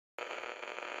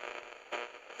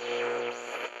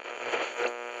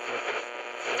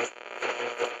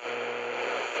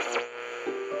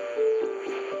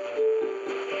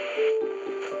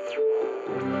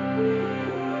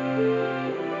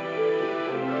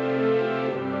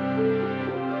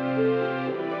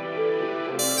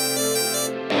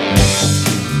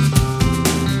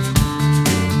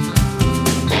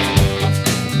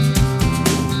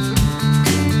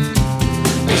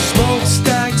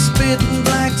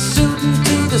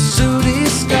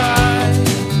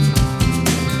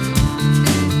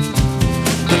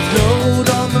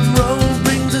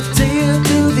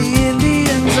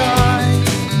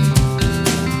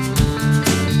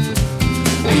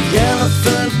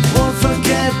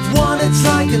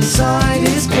inside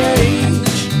his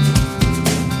cage.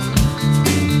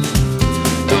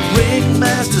 The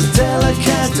ringmaster's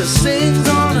Telecaster sings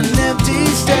on an empty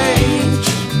stage.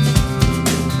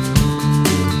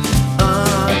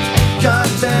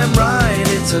 Goddamn right,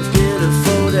 it's a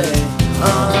beautiful day.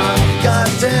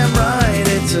 Goddamn right,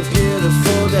 it's a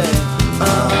beautiful day.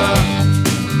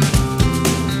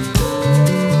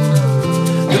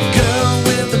 The girl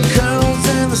with the curls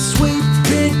and the sweet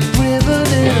pink ribbon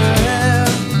in her hair,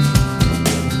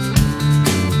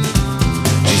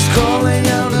 she's crawling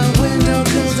out her window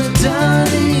 'cause the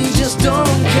daddy just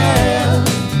don't care.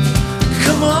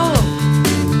 Come on.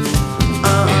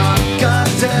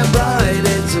 Goddamn right,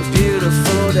 it's a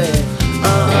beautiful day.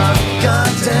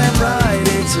 Goddamn right,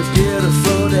 it's a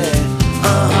beautiful day.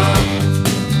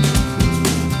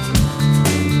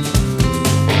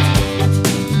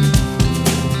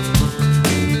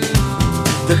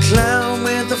 The clown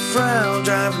with the frown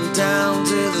driving down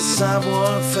to the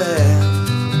sidewalk fair.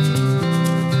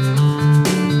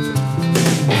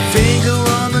 Finger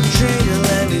on the trigger,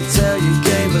 let me tell you,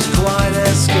 gave us quite a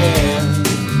scare.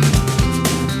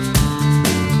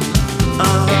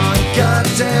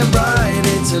 Goddamn right,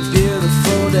 it's a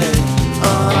beautiful day.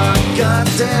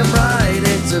 Goddamn right,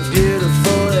 it's a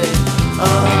beautiful day.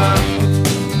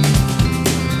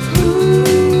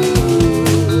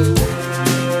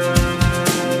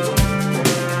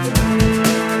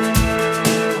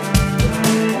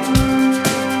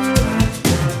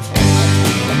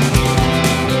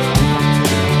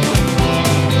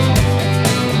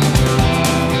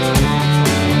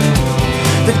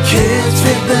 The kids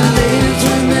fit their lips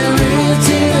when they're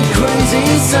into the crazy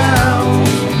sound.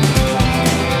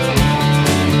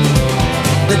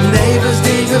 The neighbors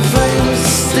dig the flavors,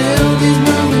 still he's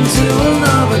moving to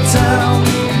another town.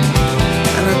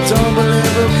 And I don't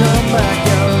believe he'll come back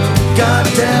out.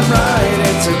 Goddamn right,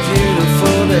 it's a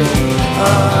beautiful day.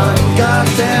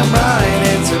 Goddamn right,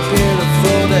 it's a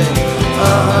beautiful day.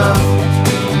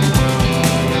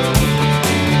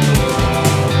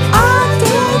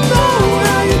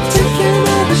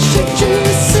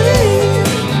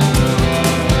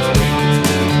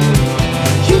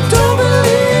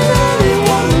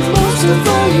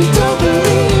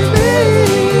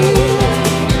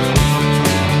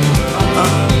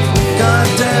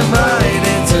 Goddamn right,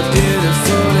 it's a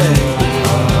beautiful day.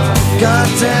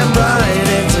 Goddamn right,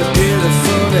 it's a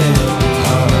beautiful day.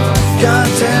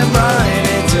 Goddamn right,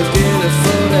 it's a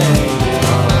beautiful day.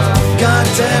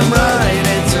 Goddamn right,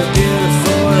 it's a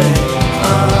beautiful day.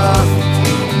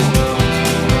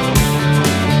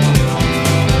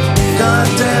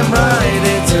 Goddamn right,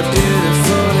 it's a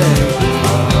beautiful day.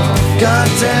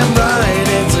 Goddamn right,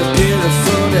 it's a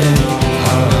beautiful day.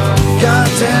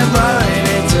 Goddamn right,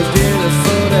 it's a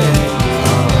beautiful day.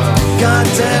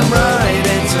 Goddamn right,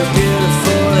 it's a beautiful day.